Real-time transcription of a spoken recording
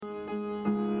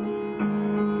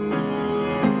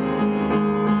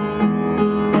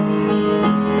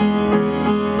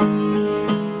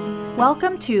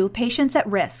Welcome to Patients at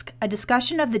Risk, a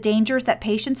discussion of the dangers that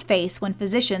patients face when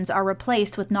physicians are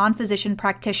replaced with non-physician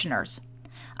practitioners.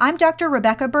 I'm Dr.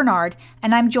 Rebecca Bernard,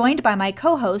 and I'm joined by my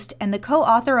co-host and the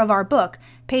co-author of our book,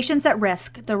 Patients at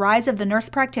Risk, The Rise of the Nurse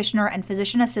Practitioner and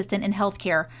Physician Assistant in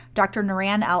Healthcare, Dr.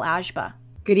 Nuran Al-Ajba.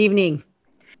 Good evening.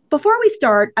 Before we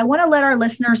start, I want to let our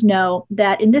listeners know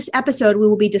that in this episode, we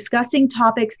will be discussing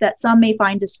topics that some may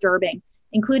find disturbing,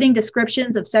 including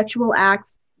descriptions of sexual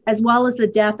acts, as well as the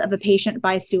death of a patient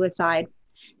by suicide.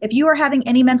 If you are having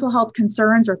any mental health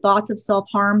concerns or thoughts of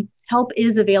self-harm, help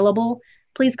is available.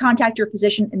 Please contact your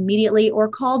physician immediately or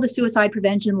call the Suicide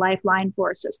Prevention Lifeline for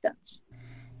assistance.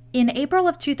 In April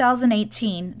of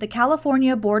 2018, the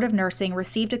California Board of Nursing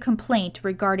received a complaint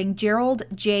regarding Gerald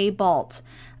J. Baltz,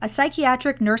 a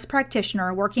psychiatric nurse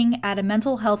practitioner working at a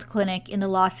mental health clinic in the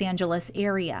Los Angeles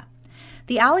area.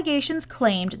 The allegations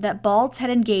claimed that Baltz had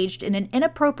engaged in an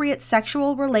inappropriate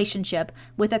sexual relationship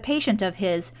with a patient of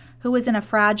his who was in a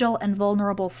fragile and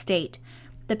vulnerable state.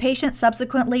 The patient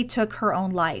subsequently took her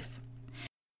own life.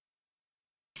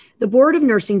 The Board of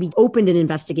Nursing opened an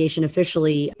investigation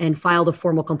officially and filed a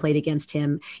formal complaint against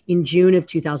him in June of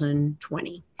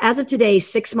 2020. As of today,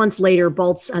 6 months later,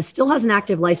 Baltz still has an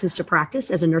active license to practice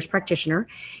as a nurse practitioner.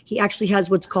 He actually has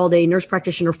what's called a nurse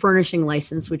practitioner furnishing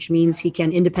license, which means he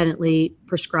can independently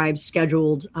prescribe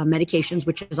scheduled medications,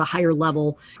 which is a higher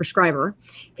level prescriber,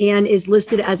 and is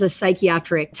listed as a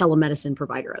psychiatric telemedicine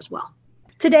provider as well.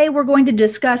 Today, we're going to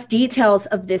discuss details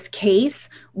of this case,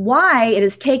 why it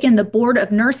has taken the Board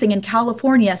of Nursing in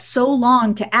California so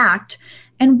long to act,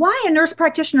 and why a nurse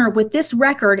practitioner with this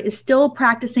record is still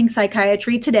practicing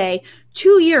psychiatry today,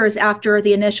 2 years after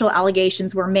the initial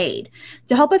allegations were made.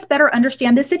 To help us better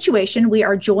understand this situation, we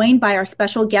are joined by our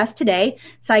special guest today,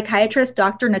 psychiatrist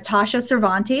Dr. Natasha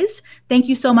Cervantes. Thank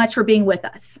you so much for being with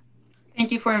us.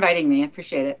 Thank you for inviting me. I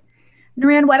appreciate it.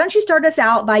 Nuran, why don't you start us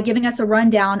out by giving us a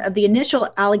rundown of the initial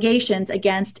allegations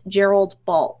against Gerald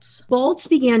Baltz? Baltz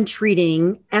began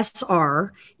treating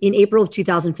SR in April of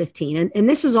 2015, and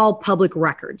this is all public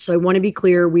record. So I want to be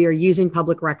clear, we are using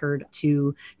public record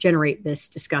to generate this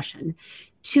discussion.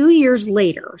 2 years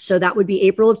later, so that would be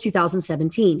April of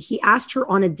 2017, he asked her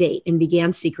on a date and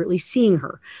began secretly seeing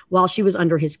her while she was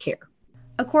under his care.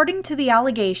 According to the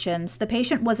allegations, the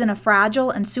patient was in a fragile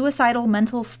and suicidal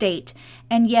mental state,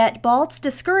 and yet Baltz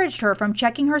discouraged her from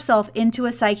checking herself into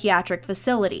a psychiatric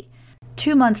facility.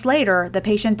 2 months later, the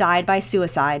patient died by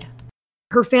suicide.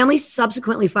 Her family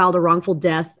subsequently filed a wrongful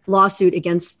death lawsuit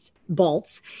against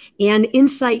Baltz and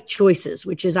Insight Choices,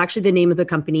 which is actually the name of the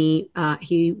company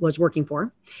he was working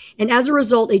for. And as a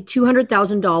result, a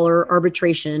 $200,000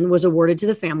 arbitration was awarded to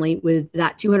the family, with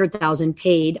that $200,000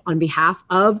 paid on behalf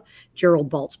of Gerald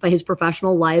Baltz by his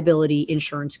professional liability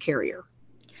insurance carrier.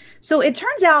 So it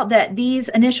turns out that these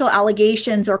initial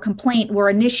allegations or complaint were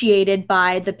initiated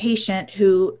by the patient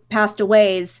who passed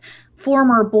away's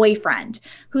former boyfriend,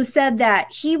 who said that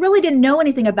he really didn't know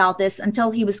anything about this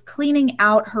until he was cleaning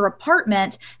out her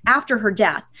apartment after her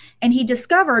death, and he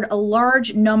discovered a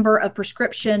large number of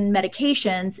prescription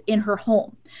medications in her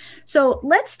home. So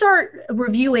let's start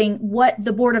reviewing what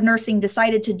the Board of Nursing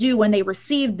decided to do when they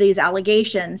received these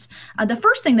allegations. The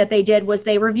first thing that they did was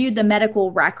they reviewed the medical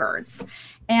records.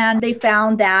 And they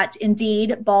found that,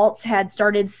 indeed, Baltz had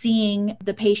started seeing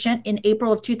the patient in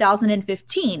April of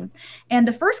 2015. And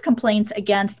the first complaints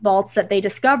against Baltz that they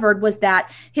discovered was that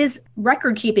his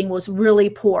record keeping was really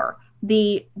poor.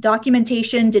 The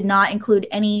documentation did not include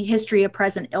any history of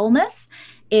present illness.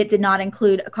 It did not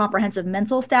include a comprehensive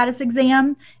mental status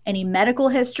exam, any medical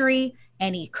history,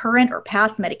 any current or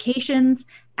past medications,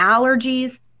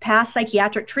 allergies, past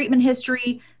psychiatric treatment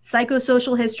history,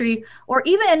 psychosocial history, or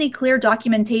even any clear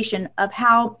documentation of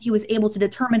how he was able to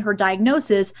determine her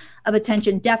diagnosis of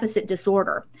attention deficit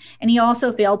disorder. And he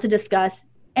also failed to discuss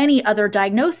any other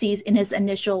diagnoses in his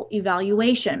initial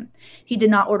evaluation. He did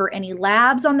not order any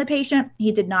labs on the patient.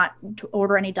 He did not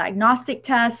order any diagnostic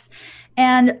tests.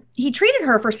 And he treated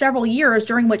her for several years,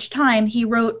 during which time he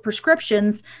wrote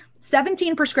prescriptions,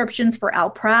 17 prescriptions for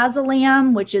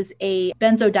alprazolam, which is a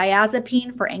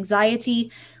benzodiazepine for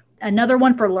anxiety, another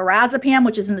one for lorazepam,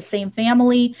 which is in the same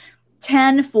family,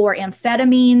 10 for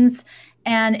amphetamines.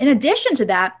 And in addition to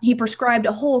that, he prescribed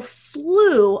a whole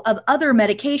slew of other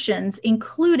medications,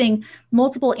 including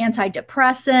multiple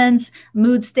antidepressants,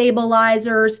 mood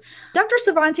stabilizers. Dr.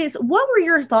 Cervantes, what were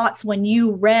your thoughts when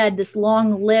you read this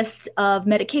long list of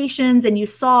medications and you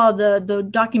saw the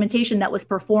documentation that was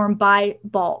performed by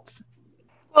Baltz?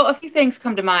 Well, a few things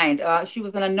come to mind. She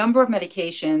was on a number of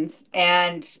medications,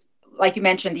 and like you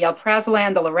mentioned, the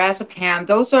alprazolam, the lorazepam,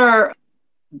 those are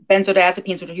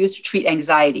benzodiazepines that are used to treat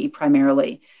anxiety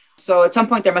primarily. So at some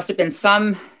point, there must have been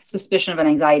some suspicion of an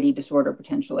anxiety disorder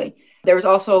potentially. There was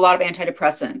also a lot of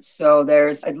antidepressants. So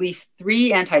there's at least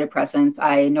 3 antidepressants.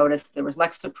 I noticed there was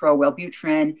Lexapro,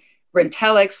 Wellbutrin,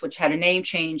 Brintellix, which had a name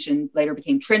change and later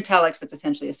became Trintellix, but it's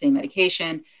essentially the same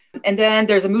medication. And then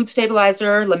there's a mood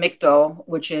stabilizer, Lamictal,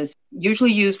 which is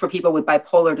usually used for people with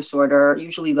bipolar disorder,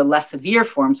 usually the less severe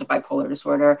forms of bipolar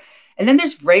disorder. And then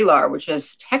there's Vraylar, which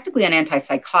is technically an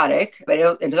antipsychotic, but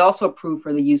it is also approved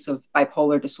for the use of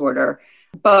bipolar disorder.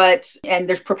 And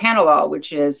there's propranolol,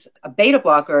 which is a beta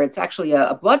blocker. It's actually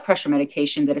a blood pressure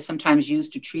medication that is sometimes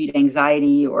used to treat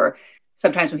anxiety, or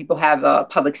sometimes when people have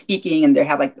public speaking and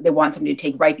they want something to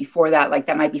take right before that, like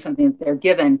that might be something that they're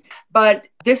given. But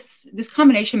this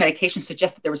combination of medication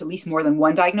suggests that there was at least more than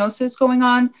one diagnosis going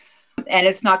on. And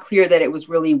it's not clear that it was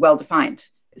really well defined.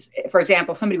 For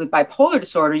example, somebody with bipolar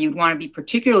disorder, you'd want to be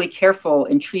particularly careful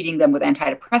in treating them with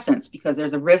antidepressants because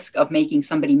there's a risk of making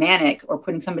somebody manic or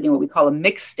putting somebody in what we call a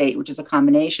mixed state, which is a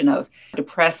combination of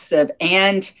depressive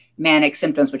and manic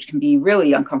symptoms, which can be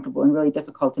really uncomfortable and really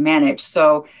difficult to manage.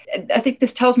 So I think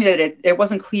this tells me that it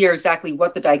wasn't clear exactly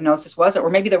what the diagnosis was, or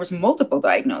maybe there was multiple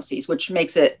diagnoses, which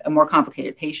makes it a more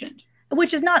complicated patient.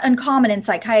 Which is not uncommon in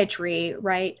psychiatry,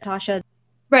 right, Tasha?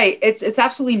 Right. It's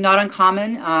absolutely not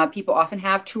uncommon. People often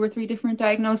have 2 or 3 different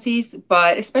diagnoses,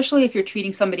 but especially if you're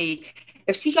treating somebody,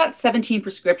 if she's got 17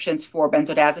 prescriptions for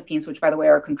benzodiazepines, which by the way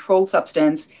are a controlled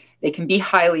substance, they can be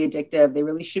highly addictive. They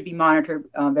really should be monitored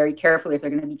very carefully if they're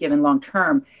going to be given long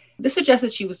term. This suggests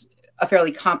that she was a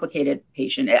fairly complicated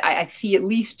patient. I see at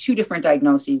least 2 different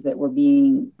diagnoses that were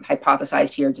being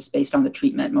hypothesized here just based on the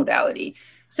treatment modality.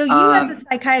 So you as a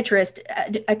psychiatrist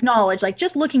acknowledge, like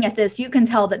just looking at this, you can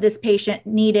tell that this patient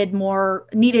needed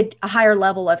a higher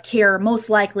level of care, most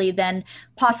likely than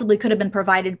possibly could have been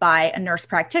provided by a nurse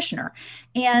practitioner.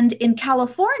 And in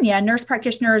California, nurse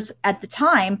practitioners at the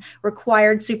time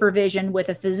required supervision with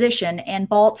a physician, and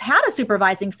Baltz had a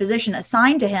supervising physician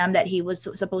assigned to him that he was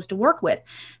supposed to work with.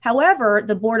 However,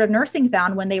 the Board of Nursing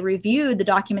found when they reviewed the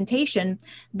documentation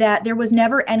that there was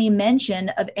never any mention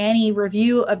of any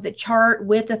review of the chart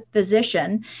with a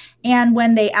physician. And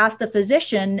when they asked the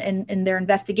physician in their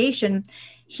investigation,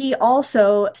 he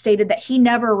also stated that he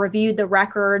never reviewed the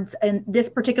records in this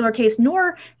particular case,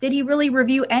 nor did he really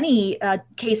review any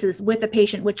cases with the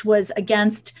patient, which was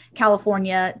against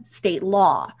California state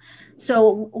law.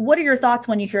 So what are your thoughts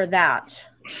when you hear that?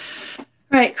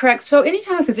 Right, correct. So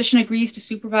anytime a physician agrees to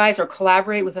supervise or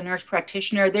collaborate with a nurse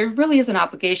practitioner, there really is an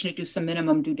obligation to do some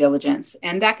minimum due diligence.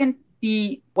 And that can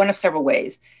be one of several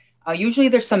ways. Usually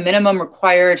there's some minimum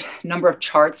required number of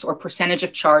charts or percentage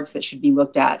of charts that should be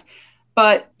looked at.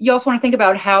 But you also want to think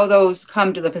about how those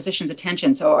come to the physician's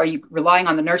attention. So are you relying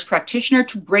on the nurse practitioner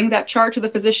to bring that chart to the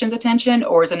physician's attention,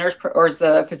 or is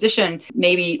the physician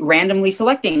maybe randomly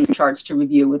selecting charts to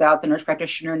review without the nurse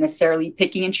practitioner necessarily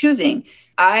picking and choosing?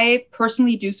 I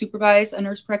personally do supervise a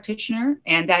nurse practitioner,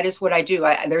 and that is what I do.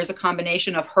 There is a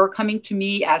combination of her coming to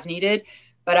me as needed,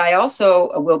 but I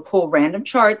also will pull random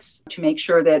charts to make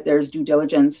sure that there's due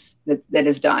diligence that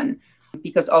is done.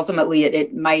 Because ultimately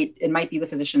it might be the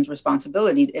physician's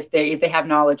responsibility if they have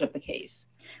knowledge of the case.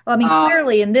 Well, I mean,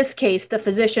 clearly in this case, the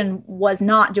physician was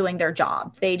not doing their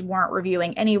job. They weren't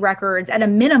reviewing any records. At a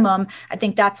minimum, I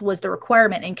think that was the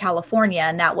requirement in California,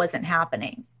 and that wasn't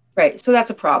happening. Right. So that's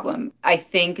a problem. I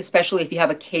think, especially if you have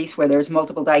a case where there's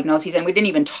multiple diagnoses, and we didn't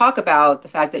even talk about the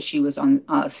fact that she was on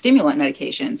stimulant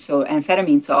medication, so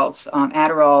amphetamine salts,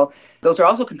 Adderall. Those are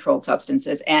also controlled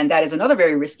substances. And that is another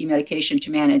very risky medication to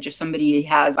manage if somebody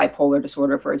has bipolar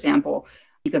disorder, for example,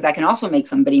 because that can also make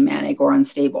somebody manic or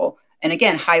unstable. And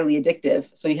again, highly addictive.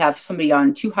 So you have somebody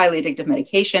on 2 highly addictive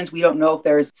medications. We don't know if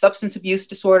there's substance abuse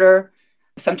disorder.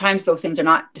 Sometimes those things are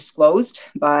not disclosed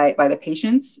by the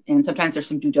patients. And sometimes there's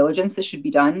some due diligence that should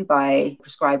be done by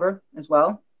prescriber as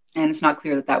well. And it's not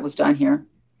clear that that was done here.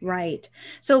 Right.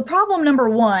 So problem number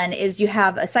 1 is you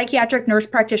have a psychiatric nurse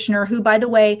practitioner who, by the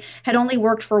way, had only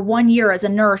worked for 1 year as a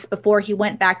nurse before he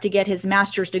went back to get his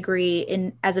master's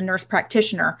degree as a nurse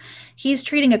practitioner. He's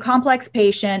treating a complex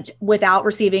patient without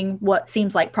receiving what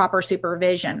seems like proper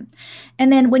supervision.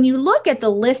 And then when you look at the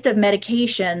list of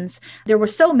medications, there were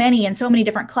so many and so many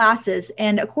different classes.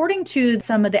 And according to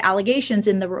some of the allegations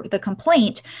in the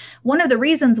complaint, one of the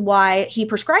reasons why he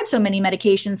prescribed so many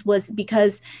medications was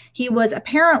because he was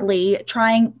apparently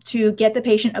trying to get the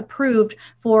patient approved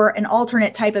for an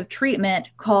alternate type of treatment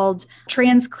called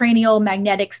transcranial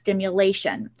magnetic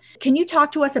stimulation. Can you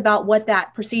talk to us about what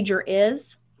that procedure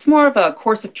is? It's more of a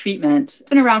course of treatment. It's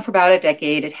been around for about a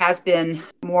decade. It has been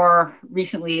more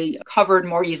recently covered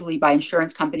more easily by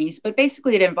insurance companies, but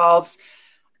basically it involves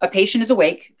a patient is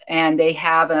awake and they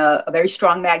have a very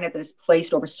strong magnet that is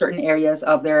placed over certain areas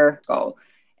of their skull.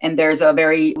 And there's a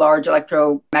very large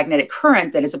electromagnetic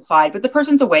current that is applied, but the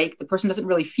person's awake. The person doesn't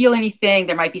really feel anything.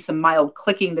 There might be some mild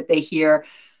clicking that they hear.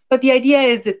 But the idea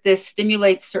is that this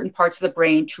stimulates certain parts of the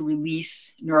brain to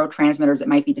release neurotransmitters that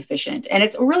might be deficient. And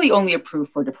it's really only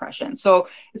approved for depression. So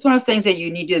it's one of those things that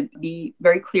you need to be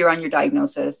very clear on your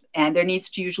diagnosis. And there needs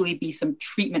to usually be some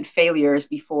treatment failures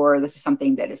before this is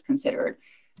something that is considered.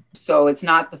 So it's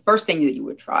not the first thing that you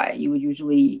would try. You would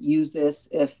usually use this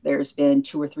if there's been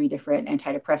 2 or 3 different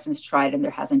antidepressants tried and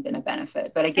there hasn't been a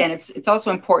benefit. But again, it's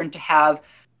also important to have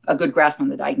a good grasp on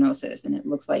the diagnosis. And it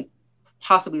looks like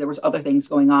possibly there was other things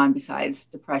going on besides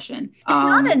depression. It's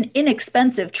not an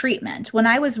inexpensive treatment. When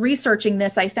I was researching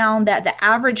this, I found that the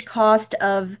average cost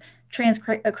of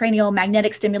transcranial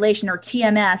magnetic stimulation, or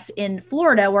TMS, in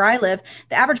Florida, where I live,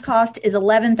 the average cost is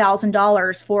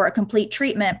 $11,000 for a complete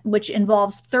treatment, which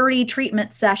involves 30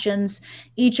 treatment sessions,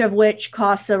 each of which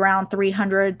costs around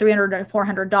 $300 to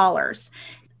 $400.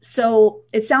 So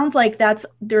it sounds like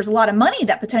there's a lot of money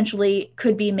that potentially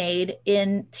could be made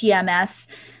in TMS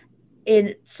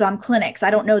in some clinics. I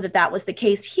don't know that that was the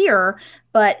case here,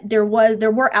 but there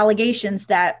were allegations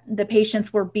that the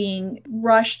patients were being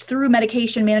rushed through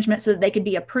medication management so that they could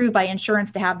be approved by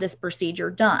insurance to have this procedure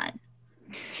done.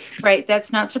 Right.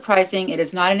 That's not surprising. It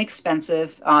is not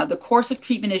inexpensive. The course of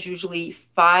treatment is usually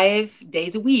 5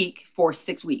 days a week for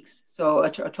 6 weeks. So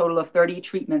a total of 30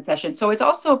 treatment sessions. So it's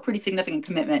also a pretty significant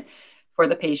commitment for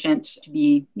the patient to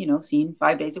be, seen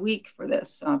 5 days a week for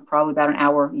this, probably about an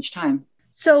hour each time.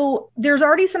 So there's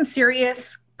already some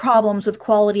serious problems with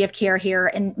quality of care here,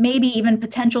 and maybe even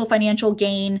potential financial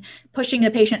gain pushing the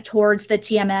patient towards the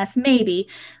TMS, maybe.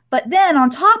 But then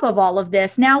on top of all of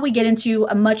this, now we get into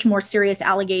a much more serious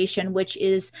allegation, which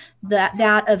is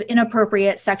that of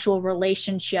inappropriate sexual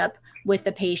relationship with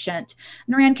the patient.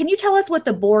 Narayan, can you tell us what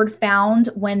the board found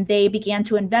when they began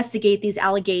to investigate these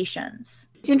allegations?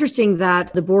 It's interesting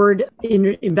that the board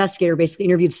investigator basically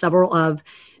interviewed several of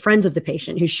friends of the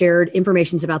patient who shared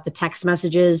information about the text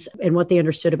messages and what they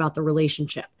understood about the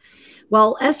relationship.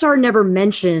 While SR never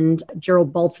mentioned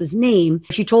Gerald Baltz's name,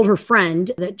 she told her friend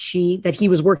that he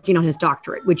was working on his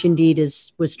doctorate, which indeed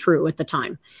was true at the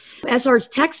time. SR's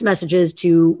text messages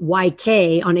to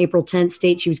YK on April 10th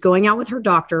state she was going out with her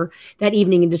doctor that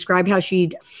evening and described how she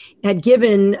had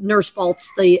given Nurse Baltz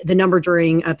the number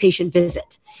during a patient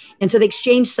visit. And so they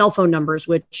exchanged cell phone numbers,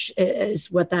 which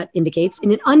is what that indicates.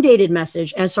 In an undated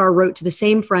message, SR wrote to the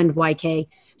same friend, YK,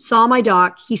 "Saw my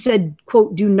doc. He said,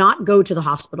 quote, do not go to the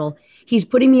hospital. He's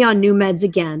putting me on new meds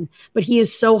again, but he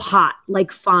is so hot,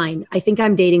 like fine. I think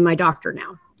I'm dating my doctor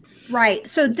now." Right.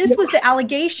 So this was the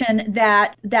allegation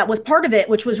that was part of it,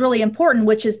 which was really important,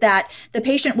 which is that the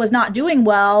patient was not doing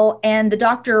well. And the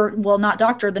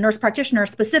the nurse practitioner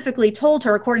specifically told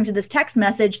her, according to this text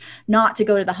message, not to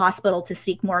go to the hospital to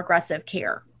seek more aggressive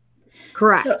care.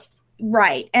 Correct.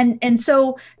 Right. And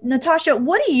so, Natasha,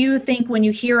 what do you think when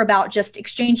you hear about just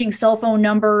exchanging cell phone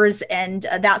numbers and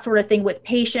that sort of thing with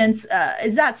patients?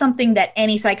 Is that something that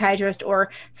any psychiatrist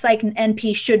or psych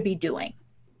NP should be doing?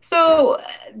 So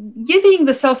giving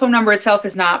the cell phone number itself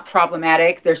is not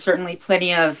problematic. There's certainly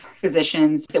plenty of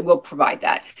physicians that will provide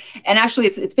that. And actually,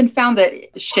 it's been found that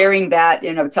sharing that in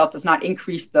and of itself does not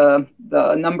increase the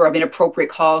number of inappropriate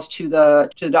calls to the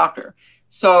doctor.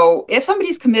 So if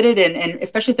somebody's committed, and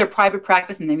especially if they're private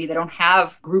practice and maybe they don't have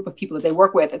a group of people that they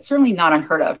work with, it's certainly not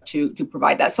unheard of to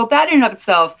provide that. So that in and of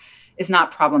itself is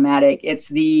not problematic. It's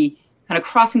the kind of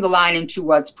crossing the line into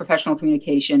what's professional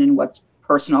communication and what's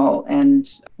personal and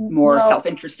more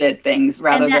self-interested things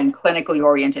rather than clinically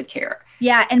oriented care.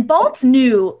 Yeah. And Baltz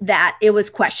knew that it was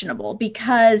questionable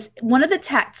because one of the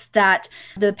texts that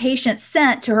the patient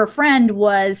sent to her friend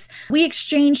was, "We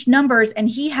exchanged numbers and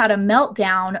he had a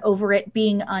meltdown over it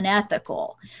being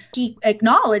unethical." He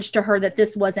acknowledged to her that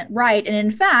this wasn't right. And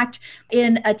in fact,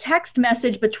 in a text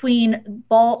message between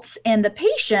Baltz and the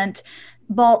patient,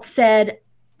 Baltz said,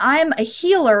 "I'm a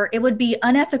healer. It would be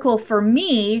unethical for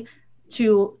me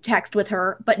to text with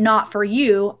her, but not for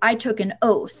you. I took an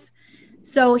oath."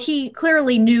 So he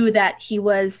clearly knew that he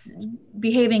was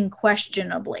behaving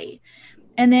questionably.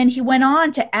 And then he went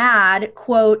on to add,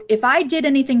 quote, "If I did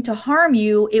anything to harm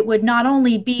you, it would not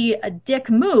only be a dick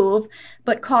move,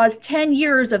 but cause 10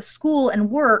 years of school and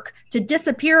work to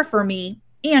disappear for me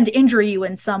and injure you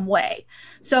in some way."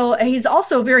 So he's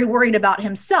also very worried about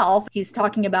himself. He's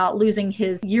talking about losing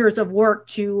his years of work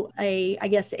to a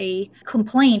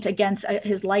complaint against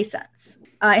his license.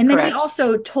 And then Correct. he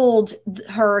also told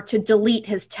her to delete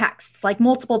his texts, like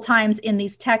multiple times in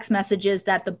these text messages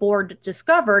that the board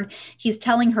discovered, he's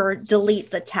telling her delete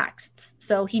the texts.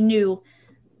 So he knew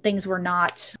things were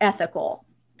not ethical.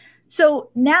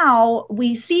 So now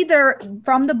we see there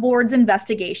from the board's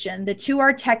investigation, the two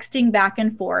are texting back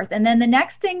and forth. And then the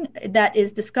next thing that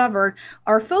is discovered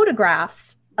are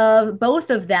photographs of both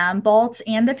of them, Baltz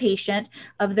and the patient,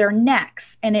 of their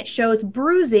necks. And it shows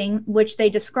bruising, which they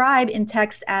describe in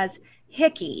text as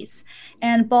hickeys.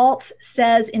 And Baltz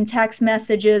says in text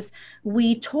messages,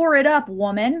 "We tore it up,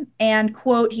 woman." And,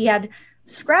 quote, "he had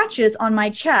scratches on my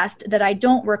chest that I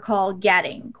don't recall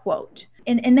getting," quote.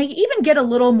 And they even get a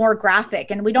little more graphic,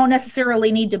 and we don't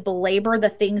necessarily need to belabor the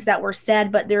things that were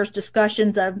said, but there's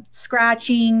discussions of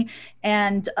scratching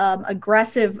and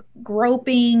aggressive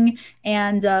groping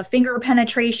and finger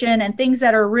penetration and things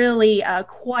that are really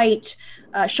quite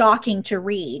shocking to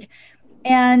read.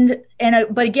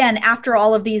 But again, after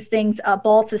all of these things,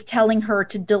 Baltz is telling her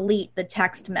to delete the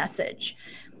text message.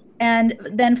 And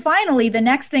then finally, the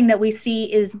next thing that we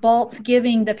see is Baltz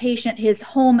giving the patient his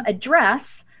home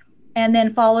address, and then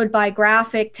followed by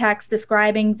graphic text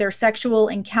describing their sexual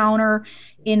encounter,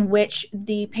 in which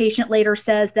the patient later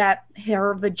says that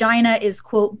her vagina is,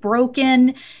 quote,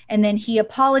 broken. And then he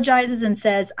apologizes and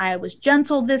says, "I was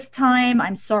gentle this time.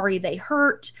 I'm sorry they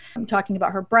hurt." I'm talking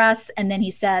about her breasts. And then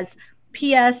he says,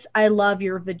 "P.S. I love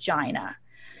your vagina."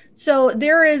 So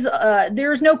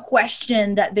there's no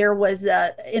question that there was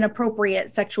inappropriate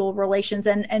sexual relations.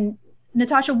 And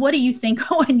Natasha, what do you think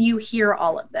when you hear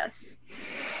all of this?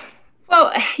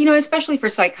 Well, especially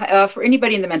for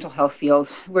anybody in the mental health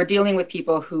field, we're dealing with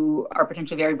people who are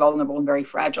potentially very vulnerable and very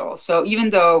fragile. So even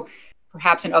though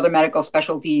perhaps in other medical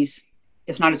specialties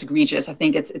it's not as egregious, I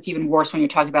think it's even worse when you're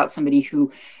talking about somebody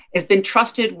who has been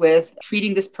trusted with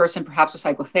treating this person, perhaps with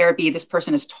psychotherapy. This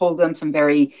person has told them some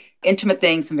very intimate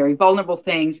things, some very vulnerable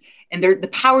things, and the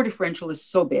power differential is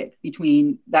so big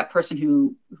between that person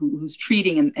who's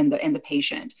treating and the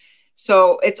patient.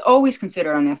 So it's always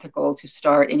considered unethical to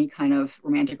start any kind of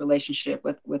romantic relationship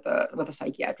with a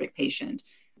psychiatric patient.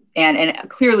 And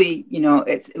clearly,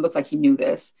 it looks like he knew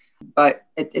this, but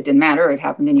it didn't matter. It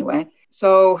happened anyway.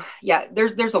 So yeah,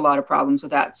 there's a lot of problems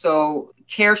with that. So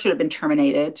care should have been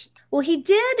terminated. Well, he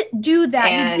did do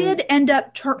that. He did end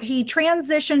up, he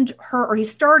transitioned her, or he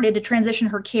started to transition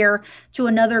her care to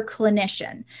another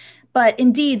clinician. But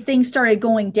indeed, things started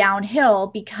going downhill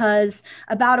because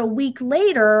about a week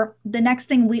later, the next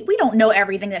thing we don't know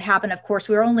everything that happened. Of course,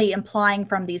 we were only implying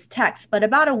from these texts. But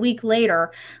about a week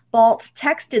later, Baltz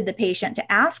texted the patient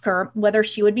to ask her whether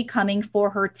she would be coming for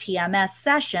her TMS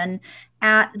session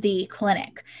at the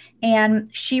clinic. And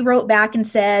she wrote back and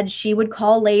said she would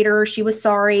call later. She was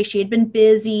sorry. She had been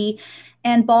busy.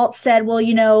 And Baltz said, "Well,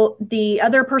 the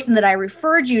other person that I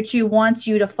referred you to wants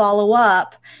you to follow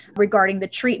up regarding the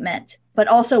treatment, but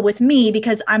also with me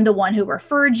because I'm the one who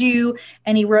referred you."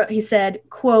 And he said,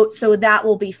 quote, "So that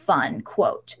will be fun,"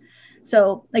 quote.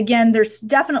 So again, there's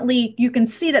definitely, you can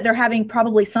see that they're having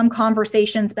probably some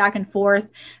conversations back and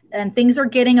forth, and things are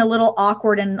getting a little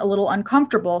awkward and a little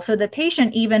uncomfortable. So the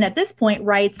patient even at this point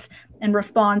writes and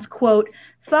responds, quote,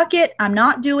 "Fuck it, I'm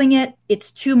not doing it.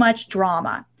 It's too much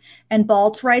drama." And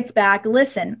Baltz writes back,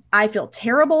 "Listen, I feel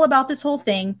terrible about this whole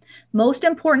thing. Most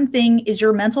important thing is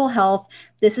your mental health.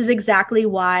 This is exactly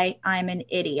why I'm an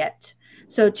idiot."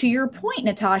 So to your point,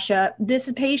 Natasha, this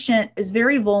patient is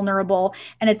very vulnerable.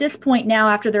 And at this point now,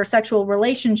 after their sexual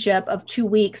relationship of 2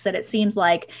 weeks, that it seems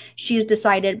like she has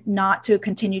decided not to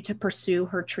continue to pursue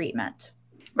her treatment.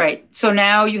 Right. So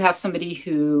now you have somebody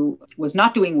who was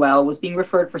not doing well, was being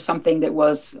referred for something that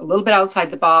was a little bit outside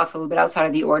the box, a little bit outside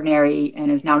of the ordinary, and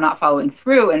is now not following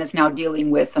through, and is now dealing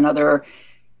with another,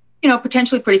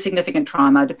 potentially pretty significant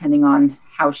trauma, depending on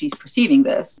how she's perceiving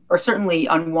this, or certainly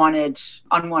unwanted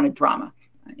drama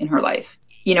in her life.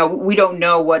 We don't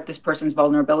know what this person's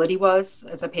vulnerability was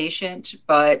as a patient,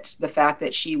 but the fact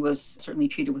that she was certainly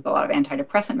treated with a lot of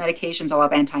antidepressant medications, a lot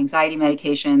of anti-anxiety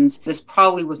medications, this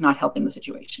probably was not helping the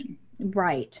situation.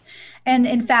 Right. And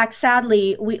in fact,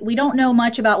 sadly, we don't know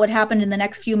much about what happened in the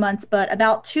next few months, but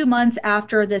about 2 months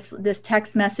after this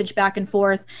text message back and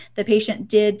forth, the patient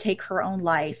did take her own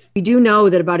life. We do know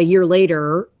that about a year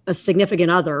later, a significant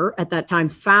other at that time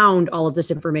found all of this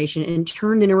information and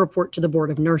turned in a report to the Board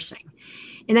of Nursing.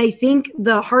 And I think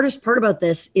the hardest part about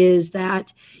this is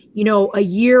that, a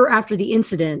year after the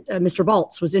incident, Mr.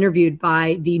 Baltz was interviewed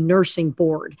by the nursing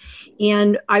board.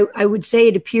 And I would say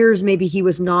it appears maybe he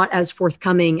was not as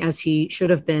forthcoming as he should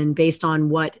have been based on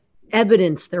what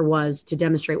evidence there was to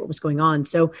demonstrate what was going on.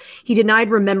 So he denied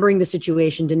remembering the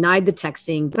situation, denied the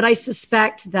texting. But I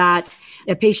suspect that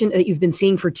a patient that you've been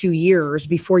seeing for 2 years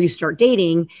before you start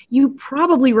dating, you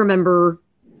probably remember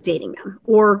dating them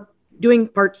or doing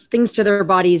things to their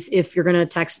bodies if you're going to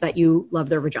text that you love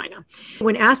their vagina.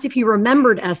 When asked if he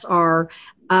remembered SR,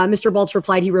 Mr. Baltz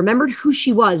replied he remembered who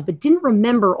she was, but didn't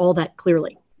remember all that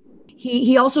clearly.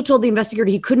 He also told the investigator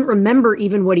he couldn't remember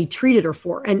even what he treated her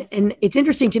for. And it's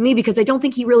interesting to me because I don't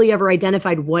think he really ever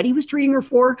identified what he was treating her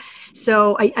for.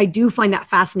 So I do find that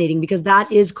fascinating because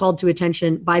that is called to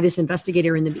attention by this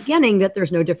investigator in the beginning, that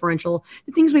there's no differential.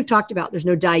 The things we've talked about, there's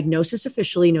no diagnosis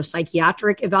officially, no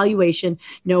psychiatric evaluation,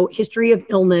 no history of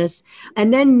illness,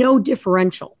 and then no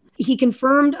differential. He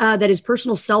confirmed that his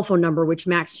personal cell phone number, which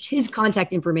matched his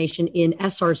contact information in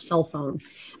SR's cell phone.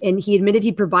 And he admitted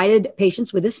he provided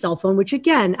patients with his cell phone, which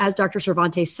again, as Dr.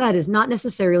 Cervantes said, is not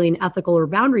necessarily an ethical or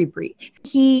boundary breach.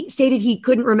 He stated he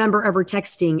couldn't remember ever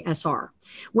texting SR.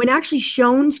 When actually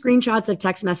shown screenshots of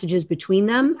text messages between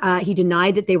them, he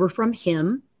denied that they were from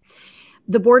him.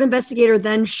 The board investigator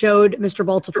then showed Mr.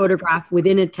 Baltz a photograph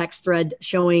within a text thread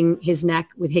showing his neck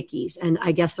with hickeys. And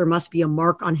I guess there must be a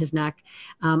mark on his neck.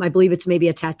 I believe it's maybe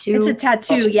a tattoo. It's a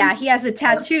tattoo. Yeah. He has a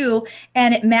tattoo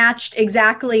and it matched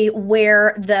exactly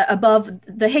where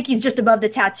the hickey's just above the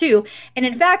tattoo. And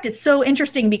in fact, it's so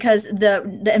interesting because the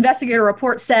investigator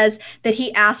report says that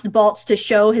he asked Baltz to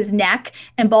show his neck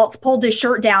and Baltz pulled his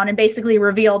shirt down and basically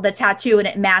revealed the tattoo and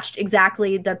it matched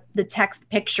exactly the text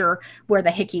picture where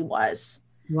the hickey was.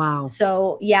 Wow.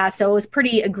 So it was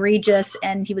pretty egregious.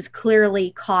 And he was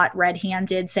clearly caught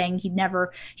red-handed saying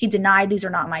he denied these are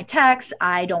not my texts.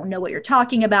 I don't know what you're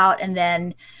talking about. And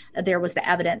then there was the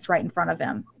evidence right in front of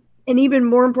him. And even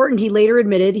more important, he later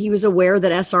admitted he was aware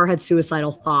that SR had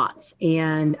suicidal thoughts.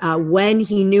 And when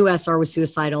he knew SR was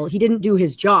suicidal, he didn't do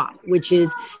his job, which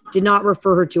is did not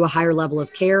refer her to a higher level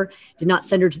of care, did not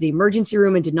send her to the emergency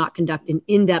room, and did not conduct an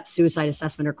in-depth suicide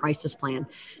assessment or crisis plan.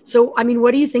 So, I mean,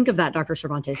 what do you think of that, Dr.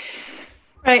 Cervantes?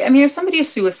 Right. I mean, if somebody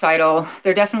is suicidal,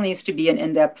 there definitely needs to be an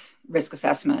in-depth risk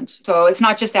assessment. So it's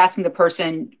not just asking the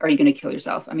person, are you going to kill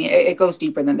yourself? I mean, it goes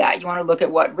deeper than that. You want to look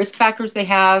at what risk factors they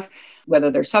have, whether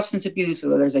there's substance abuse,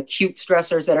 whether there's acute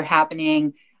stressors that are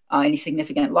happening, any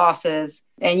significant losses.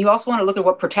 And you also want to look at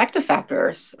what protective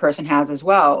factors a person has as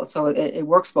well. So it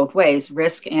works both ways,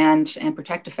 risk and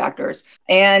protective factors.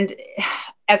 And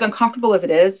as uncomfortable as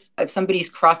it is, if somebody's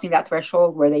crossing that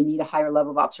threshold where they need a higher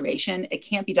level of observation, it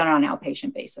can't be done on an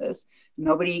outpatient basis.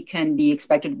 Nobody can be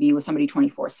expected to be with somebody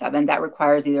 24/7. That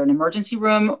requires either an emergency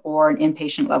room or an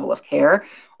inpatient level of care,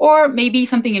 or maybe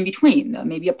something in between,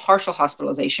 maybe a partial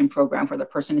hospitalization program where the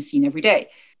person is seen every day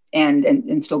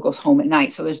and still goes home at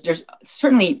night. So there's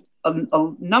certainly a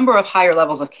number of higher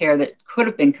levels of care that could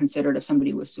have been considered if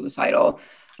somebody was suicidal,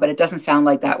 but it doesn't sound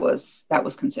like that was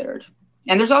considered.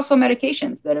 And there's also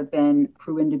medications that have been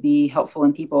proven to be helpful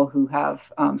in people who have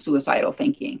suicidal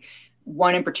thinking.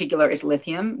 One in particular is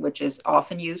lithium, which is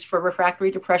often used for refractory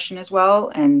depression as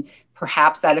well. And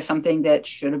perhaps that is something that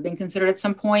should have been considered at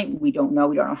some point. We don't know.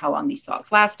 We don't know how long these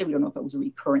thoughts lasted. We don't know if it was a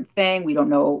recurrent thing. We don't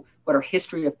know what our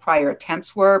history of prior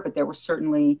attempts were, but there were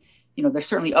certainly, there's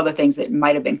certainly other things that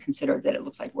might have been considered that it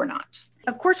looks like we're not.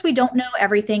 Of course, we don't know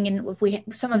everything, and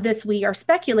some of this we are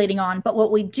speculating on, but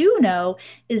what we do know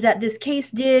is that this case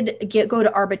did go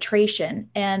to arbitration,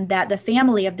 and that the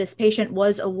family of this patient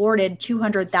was awarded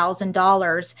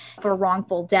 $200,000 for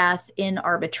wrongful death in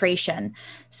arbitration.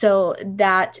 So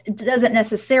that doesn't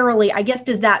necessarily, I guess,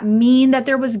 does that mean that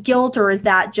there was guilt, or is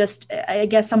that just, I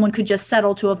guess someone could just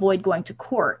settle to avoid going to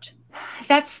court?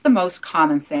 That's the most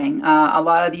common thing. A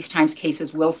lot of these times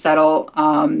cases will settle.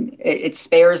 It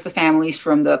spares the families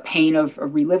from the pain of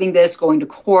reliving this, going to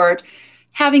court,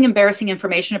 having embarrassing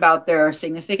information about their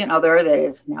significant other that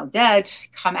is now dead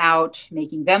come out,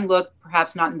 making them look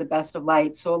perhaps not in the best of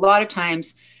light. So a lot of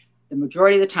times, the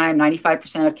majority of the time,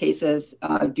 95% of cases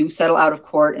do settle out of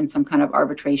court in some kind of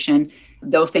arbitration.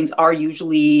 Those settlements are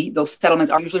usually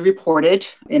reported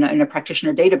in a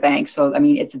practitioner data bank. So, I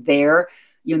mean, it's there.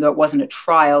 Even though it wasn't a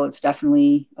trial, it's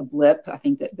definitely a blip. I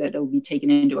think that it'll be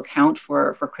taken into account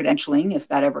for credentialing if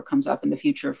that ever comes up in the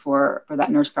future for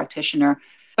that nurse practitioner.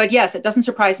 But yes, it doesn't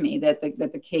surprise me that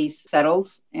the case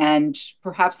settles, and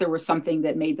perhaps there was something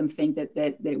that made them think that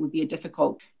it would be a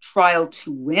difficult trial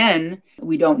to win.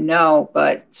 We don't know,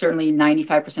 but certainly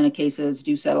 95% of cases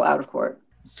do settle out of court.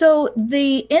 So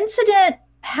the incident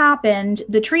happened,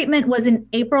 the treatment was in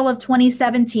April of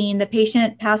 2017. The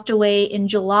patient passed away in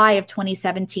July of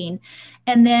 2017.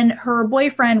 And then her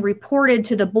boyfriend reported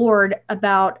to the board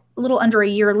about a little under a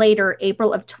year later,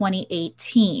 April of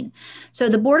 2018. So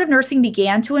the Board of Nursing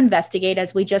began to investigate,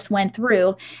 as we just went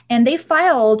through, and they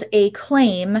filed a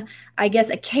claim, I guess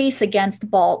a case against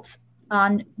Baltz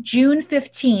on June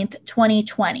 15th,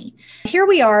 2020. Here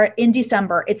we are in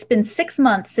December. It's been 6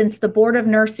 months since the Board of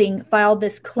Nursing filed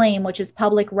this claim, which is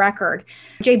public record.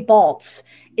 Jay Baltz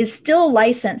is still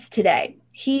licensed today.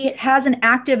 He has an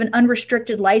active and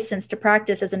unrestricted license to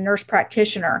practice as a nurse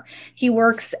practitioner. He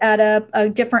works at a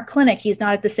different clinic. He's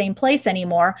not at the same place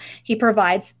anymore. He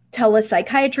provides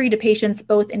telepsychiatry to patients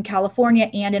both in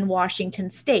California and in Washington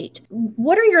state.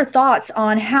 What are your thoughts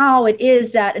on how it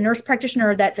is that a nurse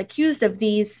practitioner that's accused of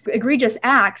these egregious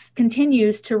acts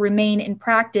continues to remain in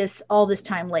practice all this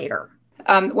time later?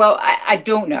 Well, I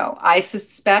don't know. I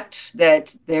suspect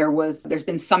that there's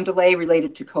been some delay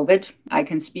related to COVID. I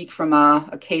can speak from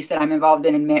a case that I'm involved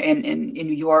in New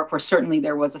York, where certainly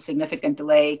there was a significant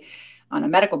delay on a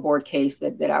medical board case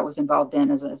that I was involved in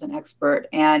as an expert.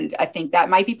 And I think that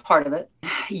might be part of it.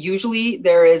 Usually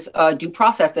there is a due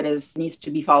process that needs to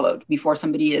be followed before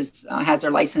somebody has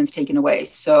their license taken away.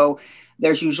 So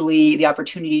there's usually the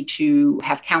opportunity to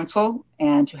have counsel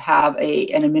and to have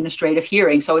an administrative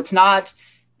hearing. So it's not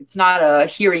a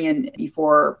hearing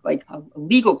before like a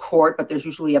legal court, but there's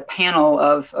usually a panel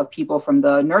of people from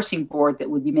the nursing board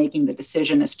that would be making the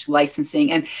decision as to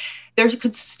licensing. And there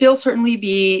could still certainly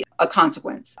be a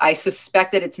consequence. I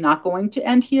suspect that it's not going to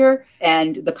end here.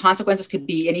 And the consequences could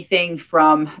be anything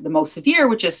from the most severe,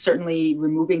 which is certainly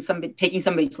taking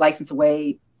somebody's license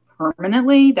away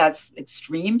permanently. That's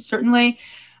extreme, certainly.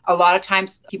 A lot of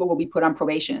times people will be put on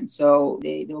probation. So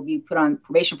they'll be put on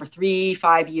probation for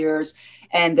 3-5 years,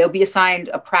 and they'll be assigned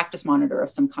a practice monitor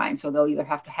of some kind. So they'll either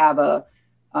have to have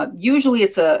usually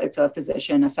it's a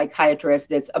physician, a psychiatrist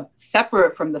that's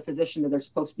separate from the physician that they're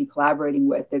supposed to be collaborating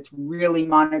with, that's really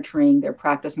monitoring their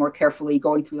practice more carefully,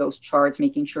 going through those charts,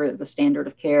 making sure that the standard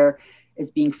of care is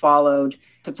being followed.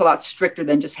 So it's a lot stricter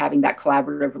than just having that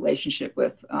collaborative relationship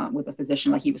with a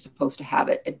physician like he was supposed to have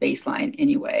it at baseline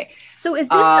anyway. So is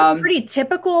this a pretty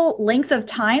typical length of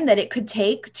time that it could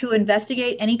take to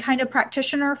investigate any kind of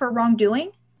practitioner for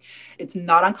wrongdoing? It's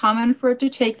not uncommon for it to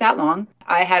take that long.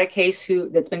 I had a case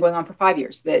that's been going on for 5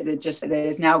 years that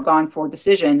is now gone for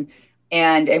decision.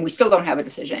 And we still don't have a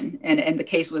decision. And the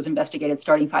case was investigated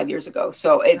starting 5 years ago.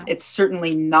 So it's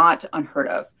certainly not unheard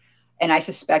of. And I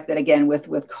suspect that, again, with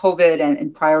COVID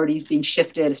and priorities being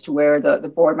shifted as to where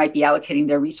the board might be allocating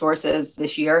their resources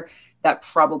this year, that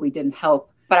probably didn't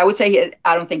help. But I would say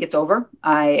I don't think it's over.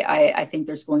 I think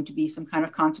there's going to be some kind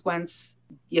of consequence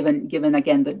given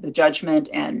again, the judgment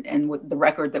and what the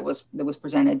record that was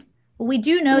presented. We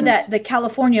do know that the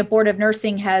California Board of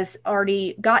Nursing has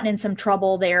already gotten in some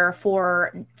trouble there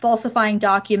for falsifying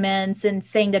documents and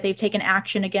saying that they've taken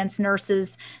action against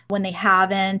nurses when they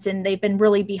haven't, and they've been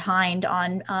really behind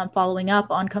on following up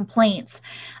on complaints.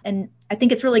 And I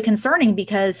think it's really concerning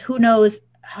because who knows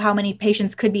how many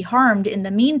patients could be harmed in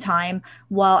the meantime.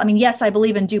 Well, I mean, yes, I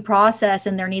believe in due process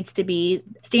and there needs to be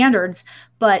standards,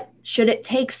 but should it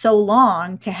take so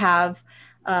long to have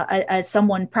as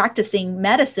someone practicing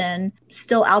medicine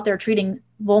still out there treating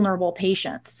vulnerable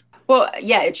patients? Well,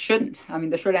 yeah, it shouldn't. I mean,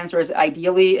 the short answer is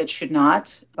ideally it should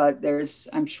not, but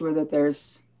I'm sure that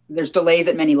there's delays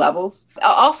at many levels.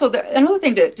 Also, another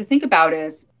thing to think about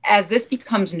is, as this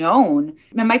becomes known,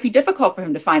 it might be difficult for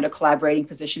him to find a collaborating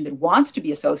physician that wants to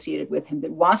be associated with him, that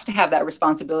wants to have that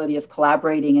responsibility of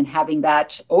collaborating and having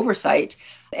that oversight.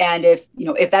 And if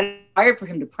that is required for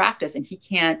him to practice and he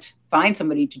can't find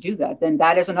somebody to do that, then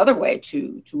that is another way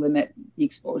to limit the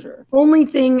exposure. Only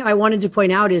thing I wanted to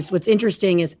point out is what's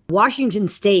interesting is Washington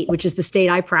State, which is the state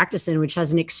I practice in, which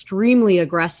has an extremely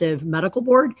aggressive medical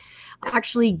board,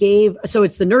 actually so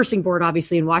it's the nursing board,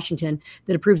 obviously, in Washington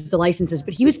that approves the licenses,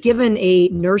 but he was given a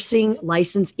nursing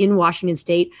license in Washington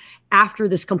State after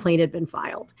this complaint had been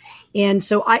filed. And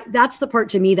so that's the part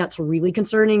to me that's really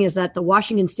concerning, is that the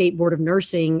Washington State Board of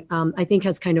Nursing, I think,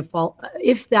 has kind of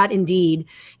if that indeed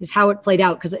is how it played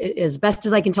out, because as best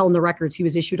as I can tell in the records, he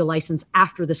was issued a license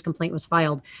after this complaint was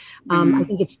filed. I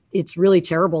think it's really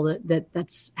terrible that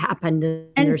that's happened.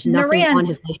 And there's nothing on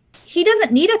his license. He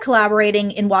doesn't need a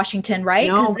collaborating in Washington, right?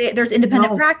 No, there's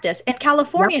independent practice. And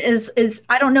California is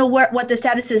I don't know what the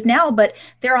status is now, but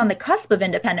they're on the cusp of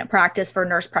independent practice for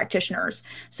nurse practitioners.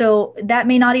 So that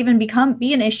may not even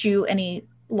be an issue any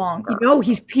longer.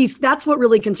 He's that's what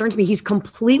really concerns me. He's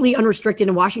completely unrestricted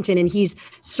in Washington, and he's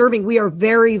serving. We are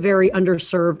very, very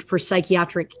underserved for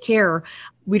psychiatric care.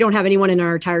 We don't have anyone in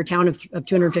our entire town of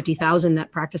 250,000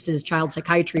 that practices child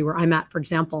psychiatry where I'm at, for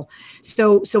example.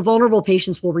 So vulnerable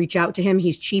patients will reach out to him.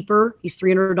 He's cheaper. He's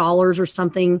 $300 or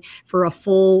something for a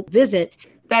full visit.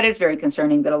 that is very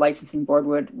concerning that a licensing board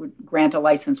would grant a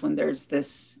license when there's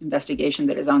this investigation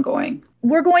that is ongoing.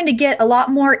 We're going to get a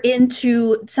lot more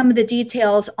into some of the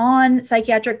details on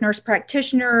psychiatric nurse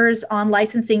practitioners, on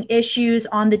licensing issues,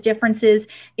 on the differences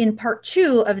in part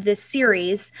 2 of this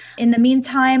series. In the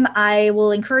meantime, I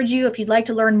will encourage you, if you'd like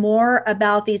to learn more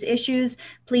about these issues,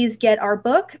 please get our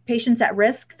book, Patients at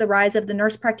Risk, The Rise of the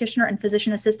Nurse Practitioner and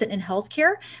Physician Assistant in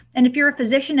Healthcare. And if you're a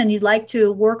physician and you'd like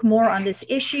to work more on this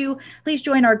issue, please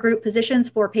join our group, Physicians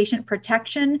for Patient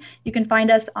Protection. You can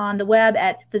find us on the web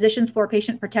at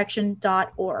physiciansforpatientprotection.org.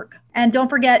 And don't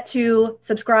forget to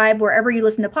subscribe wherever you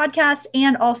listen to podcasts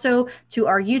and also to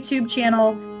our YouTube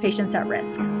channel, Patients at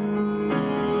Risk.